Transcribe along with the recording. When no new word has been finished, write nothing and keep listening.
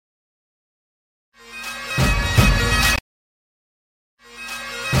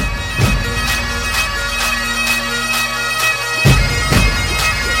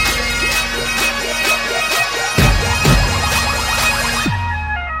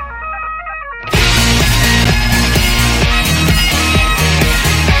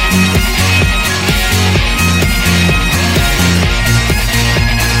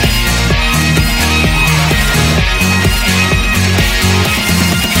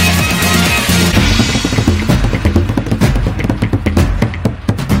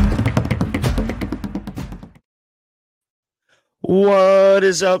What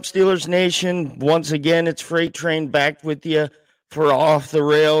is up, Steelers Nation? Once again, it's Freight Train back with you for Off the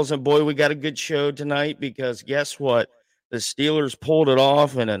Rails. And boy, we got a good show tonight because guess what? The Steelers pulled it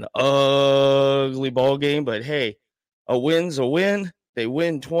off in an ugly ball game. But hey, a win's a win. They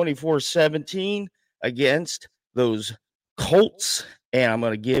win 24-17 against those Colts. And I'm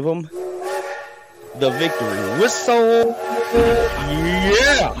going to give them the victory whistle.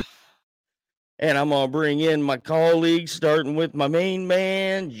 Yeah. And I'm going to bring in my colleagues, starting with my main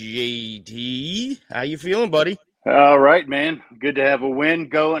man, JT. How you feeling, buddy? All right, man. Good to have a win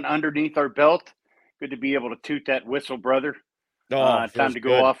going underneath our belt. Good to be able to toot that whistle, brother. Time to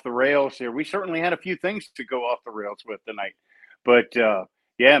go off the rails here. We certainly had a few things to go off the rails with tonight. But,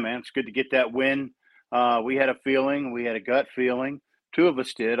 yeah, man, it's good to get that win. We had a feeling. We had a gut feeling. Two of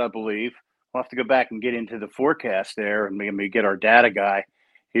us did, I believe. We'll have to go back and get into the forecast there and maybe get our data guy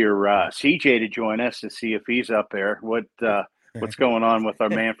here, CJ, to join us to see if he's up there. What's going on with our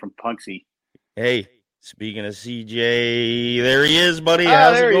man from Punxsy? Hey, speaking of CJ, there he is, buddy.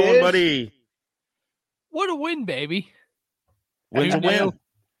 How's it going, buddy? What a win, baby. Win's a win.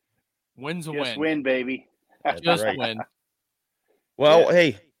 Win's a Just win. win, baby. Just right. win. Well,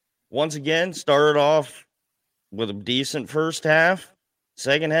 hey, once again, started off with a decent first half.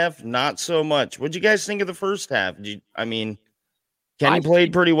 Second half, not so much. What'd you guys think of the first half? Kenny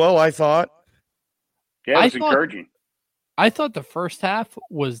played pretty well, I thought. Yeah, it was encouraging. I thought the first half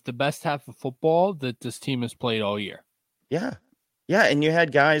was the best half of football that this team has played all year. Yeah. Yeah, and you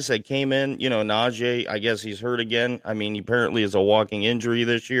had guys that came in, Najee, I guess he's hurt again. I mean, he apparently is a walking injury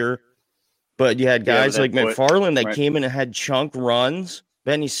this year. But you had guys like McFarland that came in and had chunk runs.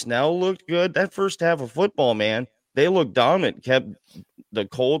 Benny Snell looked good. That first half of football, man, they looked dominant, kept the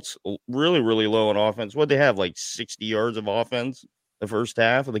Colts really, really low on offense. What'd they have, like 60 yards of offense the first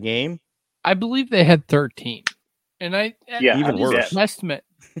half of the game? I believe they had 13. And even worse.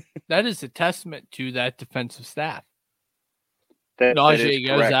 That is a testament to that defensive staff. Najee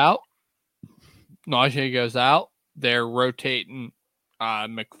goes out. They're rotating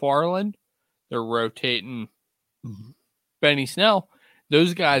McFarland. They're rotating Benny Snell.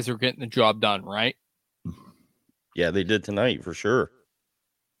 Those guys are getting the job done, right? Yeah, they did tonight for sure.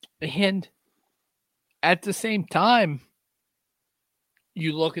 And at the same time,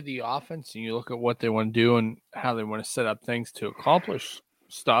 you look at the offense and you look at what they want to do and how they want to set up things to accomplish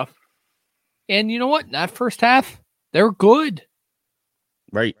stuff. And you know what? In that first half, they were good.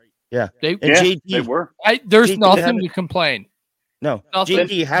 Right. Yeah. They were. There's JT, nothing to complain. No.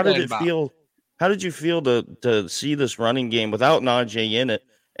 JT, how did it feel? How did you feel to see this running game without Najee in it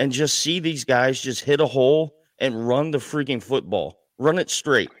and just see these guys just hit a hole and run the freaking football? Run it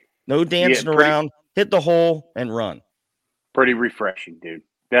straight. No dancing around. Hit the hole and run. Pretty refreshing, dude.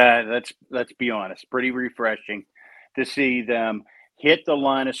 Let's be honest. Pretty refreshing to see them hit the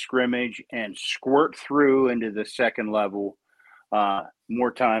line of scrimmage and squirt through into the second level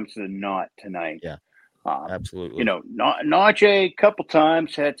more times than not tonight. Yeah, absolutely. Najee a couple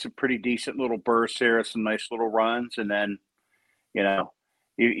times had some pretty decent little bursts there, some nice little runs, and then,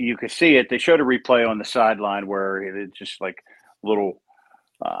 you could see it. They showed a replay on the sideline where it just like little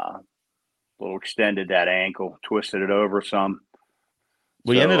extended that ankle, twisted it over some.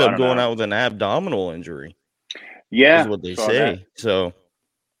 We ended up going out with an abdominal injury. Yeah. Is what they say. That. So,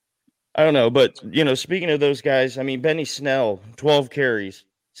 I don't know. But, speaking of those guys, I mean, Benny Snell, 12 carries,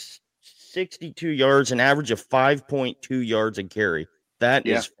 62 yards, an average of 5.2 yards a carry. That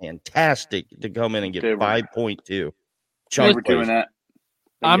is fantastic to come in and get 5.2. They were doing that.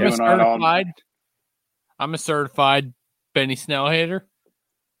 I'm a certified Benny Snell hater.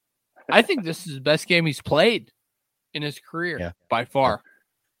 I think this is the best game he's played in his career by far.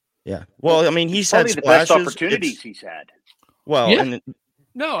 Yeah. Well, I mean, he's had the best opportunities he's had. Well, yeah.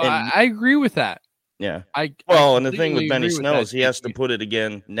 I agree with that. Yeah. And the thing with Benny Snell is he has to put it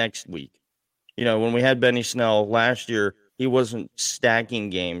again next week. When we had Benny Snell last year, he wasn't stacking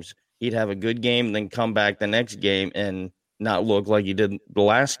games. He'd have a good game and then come back the next game and not look like he did the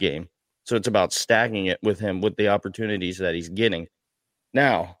last game. So it's about stacking it with him with the opportunities that he's getting.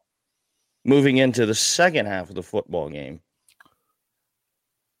 Now, moving into the second half of the football game.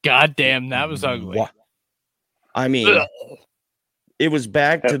 God damn, that was ugly. What? I mean, it was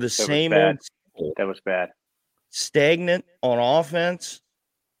back to the same old. That was bad. Stagnant on offense.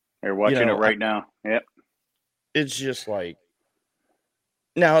 You're watching it right now. Yep. It's just like.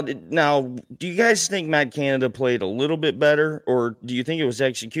 Now, do you guys think Matt Canada played a little bit better, or do you think it was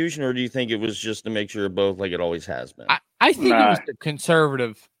execution, or do you think it was just a mixture of both like it always has been? I think it was the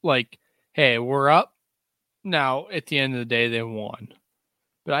conservative, like, hey, we're up. Now, at the end of the day, they won.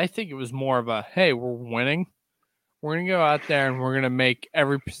 But I think it was more of a, hey, we're winning. We're going to go out there and we're going to make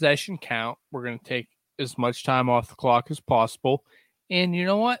every possession count. We're going to take as much time off the clock as possible. And you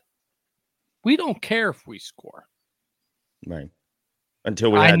know what? We don't care if we score. Right.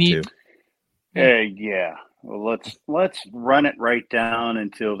 Until we had to. Yeah. Well, let's run it right down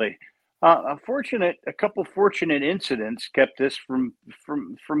until they. A couple fortunate incidents kept this from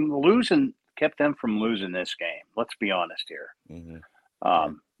losing. Kept them from losing this game. Let's be honest here. Mm-hmm.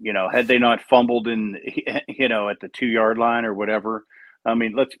 Had they not fumbled at the 2-yard line or whatever, I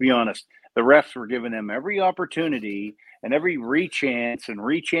mean, let's be honest. The refs were giving them every opportunity and every rechance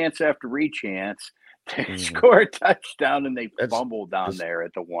after rechance to score a touchdown, and they fumbled down there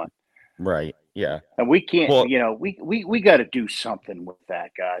at the 1. Right. Yeah. And we can't. We got to do something with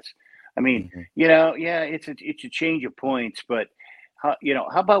that, guys. I mean, it's a change of points, but how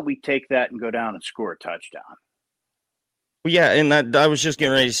about we take that and go down and score a touchdown? Well, yeah, and that I was just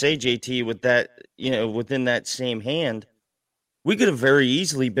getting ready to say, JT, with that, within that same hand, we could have very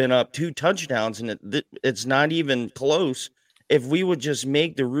easily been up 2 touchdowns, and it's not even close if we would just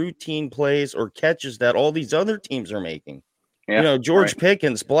make the routine plays or catches that all these other teams are making. Yeah, George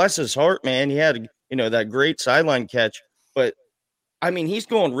Pickens, bless his heart, man, he had that great sideline catch, but I mean, he's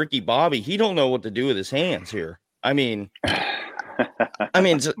going Ricky Bobby. He don't know what to do with his hands here. I mean,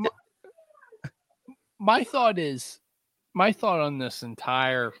 my thought on this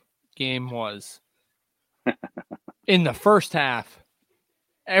entire game was in the first half,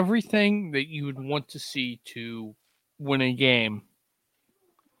 everything that you would want to see to win a game,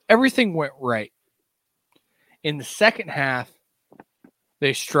 everything went right. In the second half,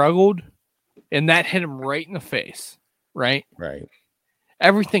 they struggled, and that hit them right in the face, right? Right.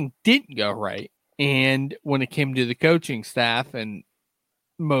 Everything didn't go right. And when it came to the coaching staff and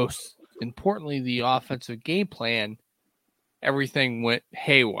most importantly, the offensive game plan, everything went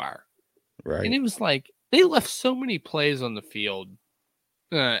haywire. Right. And it was like they left so many plays on the field,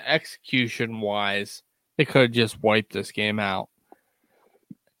 execution-wise, they could have just wiped this game out.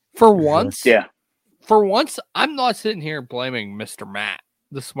 For once, I'm not sitting here blaming Mr. Matt,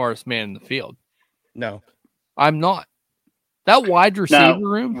 the smartest man in the field. No. I'm not. That wide receiver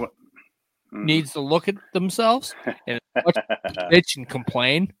room needs to look at themselves and bitch and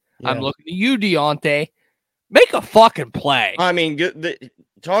complain. Yeah. I'm looking at you, Deontay. Make a fucking play. I mean,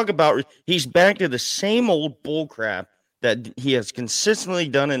 talk about he's back to the same old bullcrap that he has consistently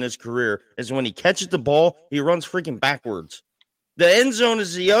done in his career. Is when he catches the ball, he runs freaking backwards. The end zone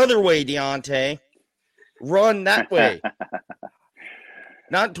is the other way, Deontay. Run that way,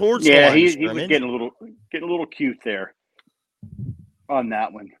 not towards the line. He was getting a little cute there on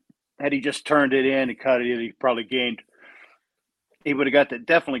that one. Had he just turned it in and cut it in, he probably gained. He would have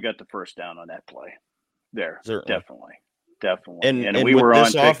definitely got the first down on that play. There, certainly. Definitely. And we were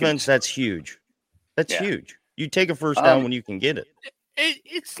this on offense. Pickens. That's huge. That's huge. You take a first down when you can get it.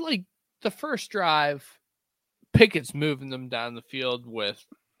 It's like the first drive. Pickett's moving them down the field with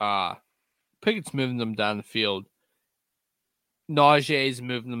Najee's moving them down the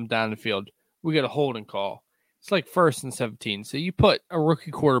field. We got a holding call. It's like 1st and 17. So you put a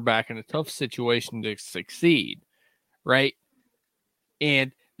rookie quarterback in a tough situation to succeed, right?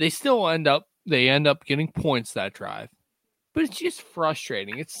 And they still end up getting points that drive. But it's just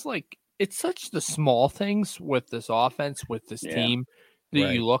frustrating. It's like it's such the small things with this offense, with this team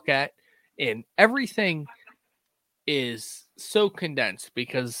that you look at, and everything is so condensed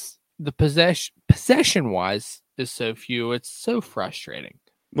because the possession-wise is so few. It's so frustrating.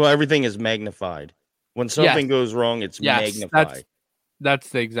 Well, everything is magnified. When something goes wrong, it's magnified. That's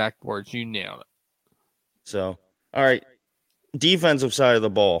the exact words. You nailed it. So, all right. Defensive side of the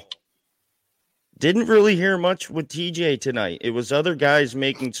ball. Didn't really hear much with TJ tonight. It was other guys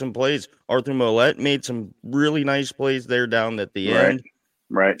making some plays. Arthur Millette made some really nice plays there down at the end.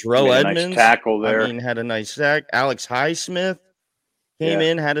 Right. Terrell Edmonds, nice tackle there. Had a nice sack. Alex Highsmith came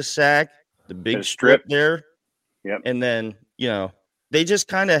in, had a sack. The big strip there. Yep. And then, they just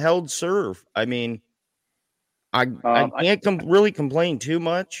kind of held serve. I mean, I can't really complain too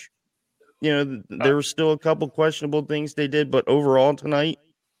much. There were still a couple questionable things they did, but overall tonight,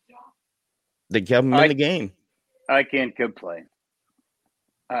 they kept them in the game. I can't complain.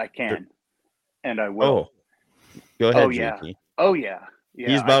 I can, and I will. Oh, go ahead, JT. Oh, yeah.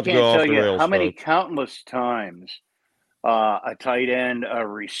 He's about to go off the rails. How many countless times a tight end, a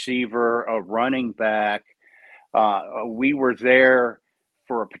receiver, a running back, we were there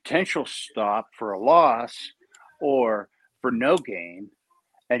for a potential stop, for a loss, or for no gain,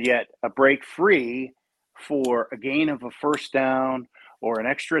 and yet a break free for a gain of a first down or an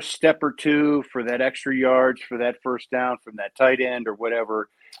extra step or two for that extra yards for that first down from that tight end or whatever.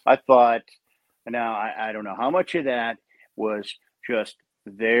 I thought Now, I don't know how much of that was just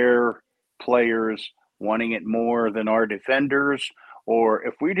their players wanting it more than our defenders, or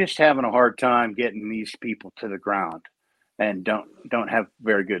if we're just having a hard time getting these people to the ground and don't have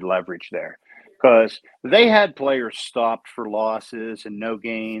very good leverage there. Because they had players stopped for losses and no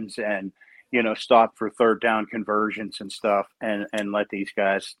gains and, stopped for third down conversions and stuff and let these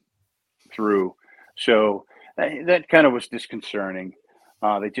guys through. So that kind of was disconcerting.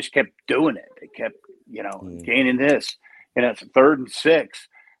 They just kept doing it. They kept, gaining this. It's 3rd and 6,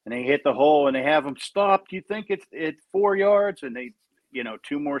 and they hit the hole, and they have them stopped. You think it's 4 yards, and they,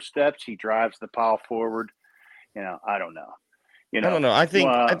 2 more steps. He drives the pile forward. I don't know. I don't know. I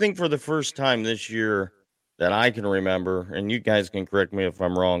think for the first time this year that I can remember, and you guys can correct me if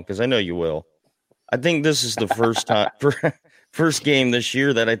I'm wrong, because I know you will. I think this is the first time, first game this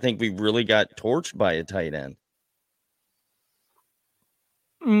year that I think we really got torched by a tight end.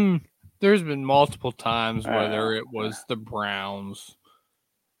 There's been multiple times, whether it was the Browns,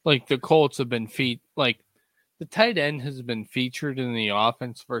 like the Colts have been like the tight end has been featured in the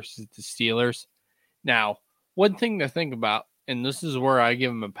offense versus the Steelers. Now, one thing to think about, and this is where I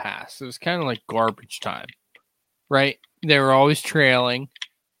give them a pass, it was kind of like garbage time, right? They were always trailing.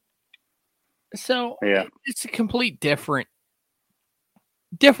 So it's a complete different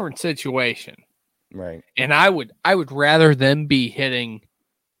situation. Right. And I would rather them be hitting,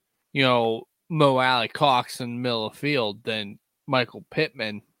 Mo Alley Cox in the middle of the field than Michael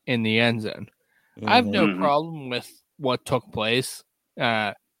Pittman in the end zone. Mm-hmm. I have no problem with what took place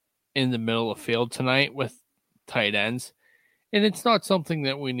in the middle of the field tonight with tight ends. And it's not something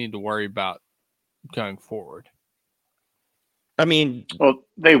that we need to worry about going forward. I mean, well,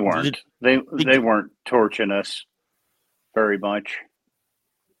 they weren't. They weren't torching us very much.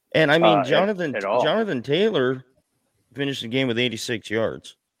 And I mean, Jonathan Taylor finished the game with 86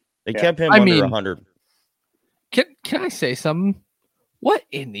 yards. They kept him under 100. Can I say something? What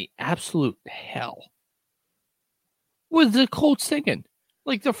in the absolute hell was the Colts thinking?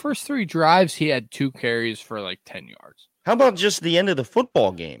 Like the first 3 drives, he had 2 carries for like 10 yards. How about just the end of the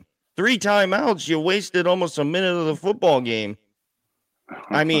football game? 3 timeouts. You wasted almost a minute of the football game.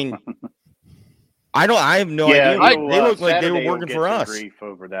 I mean, I have no idea. They look like they were working for us. Grief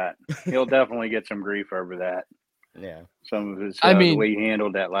over that. He'll definitely get some grief over that. Yeah. Some of his the way he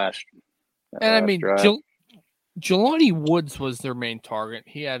handled that last. Drive. Jelani Woods was their main target.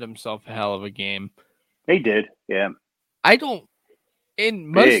 He had himself a hell of a game. He did, yeah. I don't.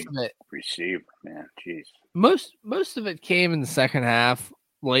 In most of it, receiver, man, jeez. Most of it came in the second half,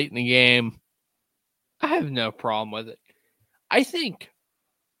 late in the game. I have no problem with it. I think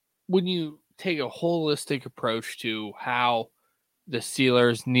when you take a holistic approach to how the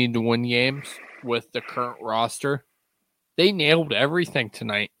Steelers need to win games with the current roster, they nailed everything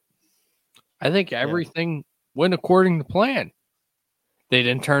tonight. I think everything went according to plan. They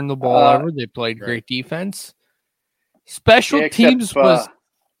didn't turn the ball over. They played great defense. Special teams was,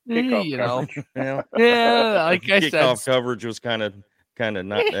 coverage. Like I said, kickoff coverage was kind of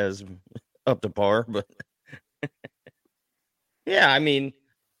not as up to par, but yeah, I mean,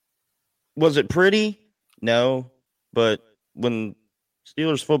 was it pretty? No, but when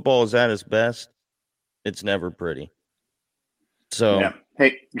Steelers football is at its best, it's never pretty. So,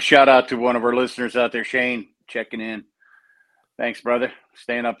 hey, shout out to one of our listeners out there, Shane, checking in. Thanks, brother.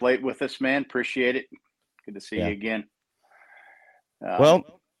 Staying up late with us, man. Appreciate it. Good to see you again. To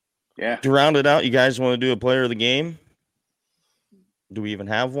round it out, you guys want to do a player of the game? Do we even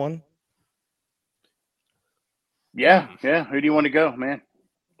have one? Yeah. Who do you want to go, man?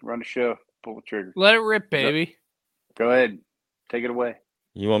 Run the show. Pull the trigger. Let it rip, baby. Go ahead. Take it away.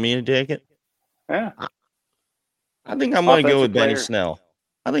 You want me to take it? Yeah. I think I'm going to go with Benny Snell.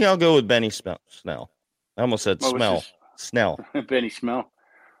 I think I'll go with Benny Snell. I almost said Snell. Benny Snell.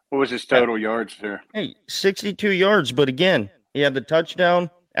 What was his total yards there? Hey, 62 yards. But again, he had the touchdown,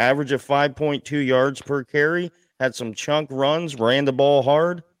 average of 5.2 yards per carry, had some chunk runs, ran the ball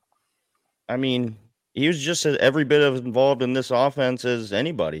hard. I mean, he was just every bit as involved in this offense as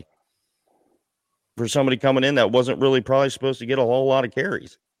anybody. For somebody coming in that wasn't really probably supposed to get a whole lot of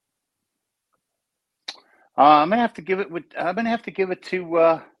carries. I'm gonna have to give it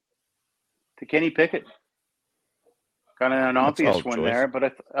to Kenny Pickett. Kind of an obvious one there,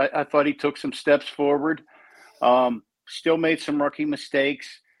 but I thought he took some steps forward. Still made some rookie mistakes.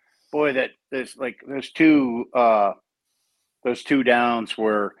 Boy, that there's like those two downs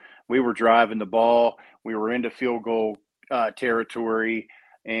where we were driving the ball, we were into field goal territory,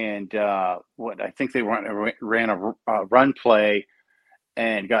 and I think they ran a run play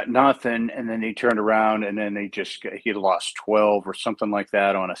and got nothing, and then they turned around and then he lost 12 or something like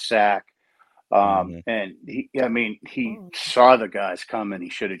that on a sack. And he saw the guys coming. He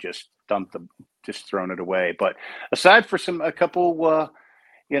should have just just thrown it away. But aside for a couple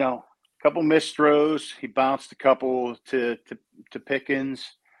missed throws, he bounced a couple to Pickens.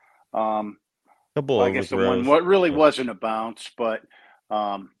 Couple I guess the one wasn't a bounce, but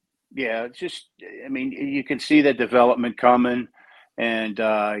you can see the development coming, and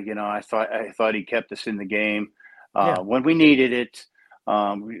I thought he kept us in the game when we needed it.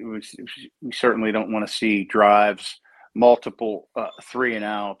 We certainly don't want to see drives, multiple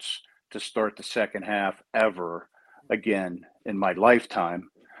 3-and-outs to start the second half ever again in my lifetime.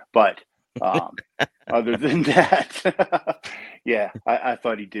 But other than that, I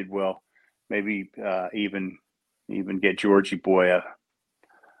thought he did well. Maybe even get Georgie Boy a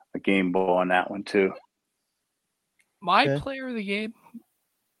game ball on that one too. My player of the game,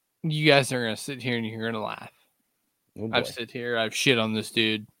 you guys are going to sit here and you're going to laugh. Oh, I've shit on this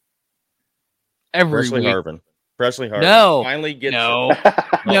dude every week. Presley Harvin. No. Finally gets No.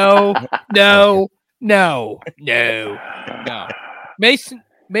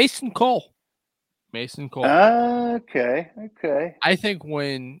 Mason Cole. Okay. I think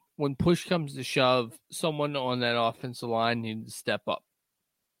when push comes to shove, someone on that offensive line needs to step up.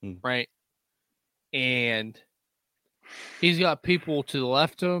 Right? And he's got people to the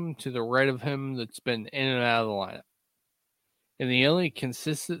left of him, to the right of him that's been in and out of the lineup. And the only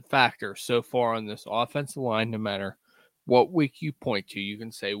consistent factor so far on this offensive line, no matter what week you point to, you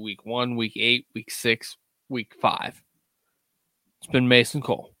can say week 1, week 8, week 6, week 5. It's been Mason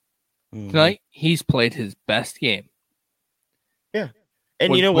Cole. Tonight, he's played his best game. Yeah.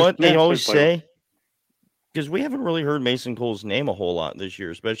 And you know what they always say? Because we haven't really heard Mason Cole's name a whole lot this year,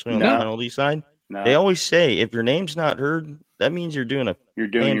 especially on the penalty side. No. They always say if your name's not heard, that means you're doing your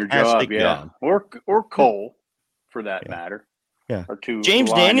job. Or Cole, for that matter. Yeah. Or two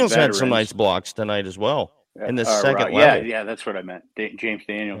James Daniels had some nice blocks tonight as well in the second level. Yeah, that's what I meant. James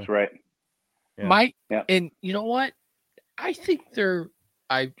Daniels, right. Yeah. And you know what? I think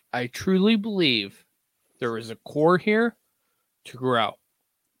I truly believe there is a core here to grow.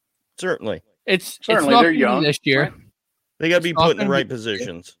 Certainly. It's not they're young this year. Right? They got to be put in the right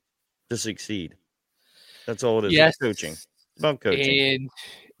positions to succeed. That's all it is. Yes. It's coaching. It's about coaching.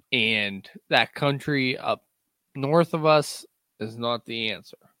 And that country up north of us is not the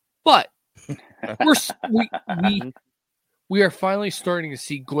answer. But we are finally starting to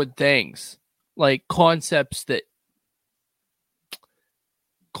see good things, like concepts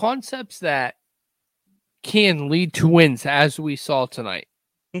that can lead to wins, as we saw tonight.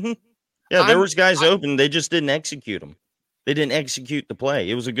 Mm-hmm. Yeah, there was guys open. They just didn't execute them. They didn't execute the play.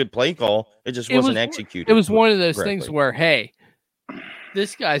 It was a good play call. It just wasn't executed. It was one of those things where, hey,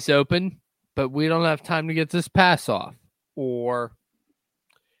 this guy's open, but we don't have time to get this pass off. Or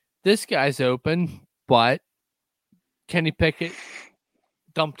this guy's open, but Kenny Pickett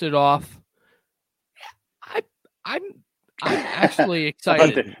dumped it off. I'm actually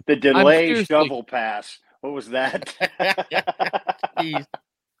excited. The delay shovel pass. What was that?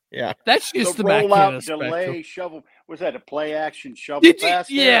 Yeah, that's just the rollout delay shovel. Was that a play action shovel pass?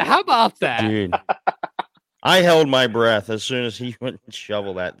 Yeah, how about that, dude? I held my breath as soon as he went and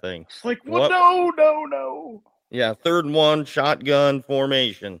shoveled that thing. It's like, well, no. Yeah, 3rd and 1, shotgun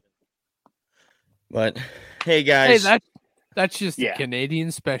formation. But hey, guys, that's just a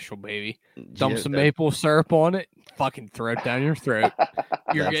Canadian special, baby. Dump some maple syrup on it, fucking throw it down your throat.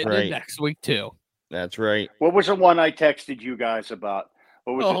 You're getting it next week too. That's right. What was the one I texted you guys about?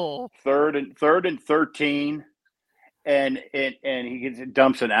 What was it? Third and 13, and he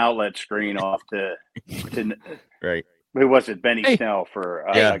dumps an outlet screen off to right. Who was it? Benny Snell for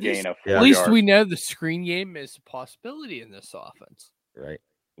a gain of 4 yards. At least yards. we know the screen game is a possibility in this offense. Right.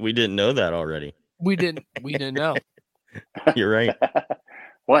 We didn't know that already. We didn't know. You're right.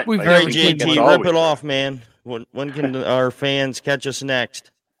 What? All right, JT, rip it off, man. When can our fans catch us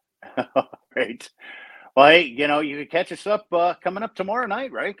next? Right. Well, hey, you can catch us up coming up tomorrow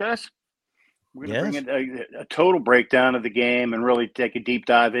night, right, guys? We're going to bring in a total breakdown of the game and really take a deep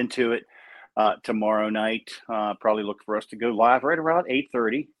dive into it tomorrow night. Probably look for us to go live right around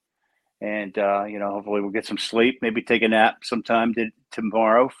 8:30. And, hopefully we'll get some sleep, maybe take a nap sometime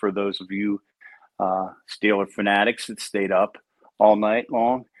tomorrow for those of you Steeler fanatics that stayed up all night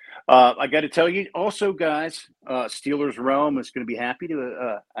long. I got to tell you also, guys, Steelers Realm is going to be happy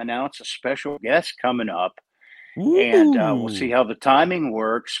to announce a special guest coming up. Ooh. And we'll see how the timing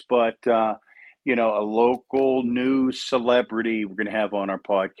works. But, a local news celebrity we're going to have on our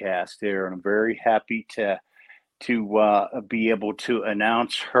podcast here. And I'm very happy to be able to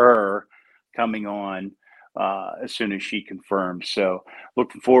announce her coming on as soon as she confirms. So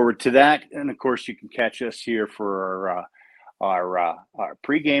looking forward to that. And of course, you can catch us here for our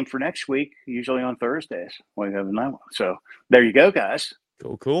pregame for next week, usually on Thursdays. We have a night one. So there you go, guys.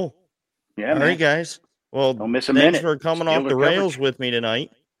 Cool. Yeah, all right, guys. Well, don't miss a thanks minute. for coming Steeler off the rails with me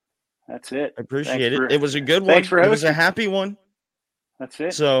tonight. That's it. I appreciate it. It was a good one. Thanks for hosting. It was a happy one. That's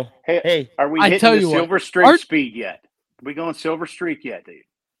it. So, hey, are we hitting the Silver Streak speed yet? Are we going Silver Streak yet, dude?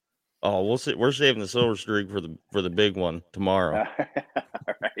 Oh, we'll see. We're saving the Silver Streak for the big one tomorrow.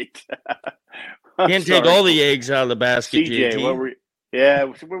 All right. Can't take all the eggs out of the basket, CJ. JT.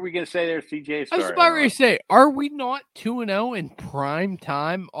 What were we going to say there, CJ? I was about to say, are we not 2-0 in prime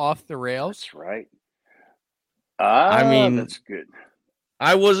time off the rails? That's right. I mean, that's good.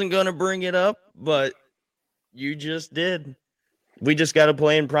 I wasn't going to bring it up, but you just did. We just got to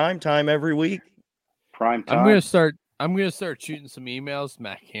play in prime time every week. Prime time. I'm gonna start shooting some emails,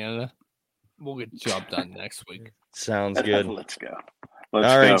 Matt Canada. We'll get the job done next week. Sounds good. Let's go. All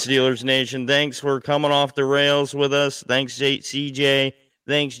right, Steelers Nation. Thanks for coming off the rails with us. Thanks, CJ.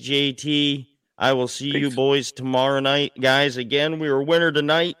 Thanks, JT. I will see you boys tomorrow night, guys. Again, we were winner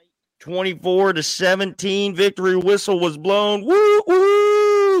tonight, 24-17. Victory whistle was blown. Woo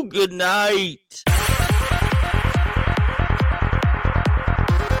woo! Good night.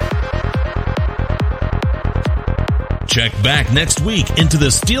 Check back next week into the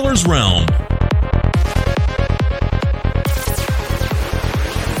Steelers realm.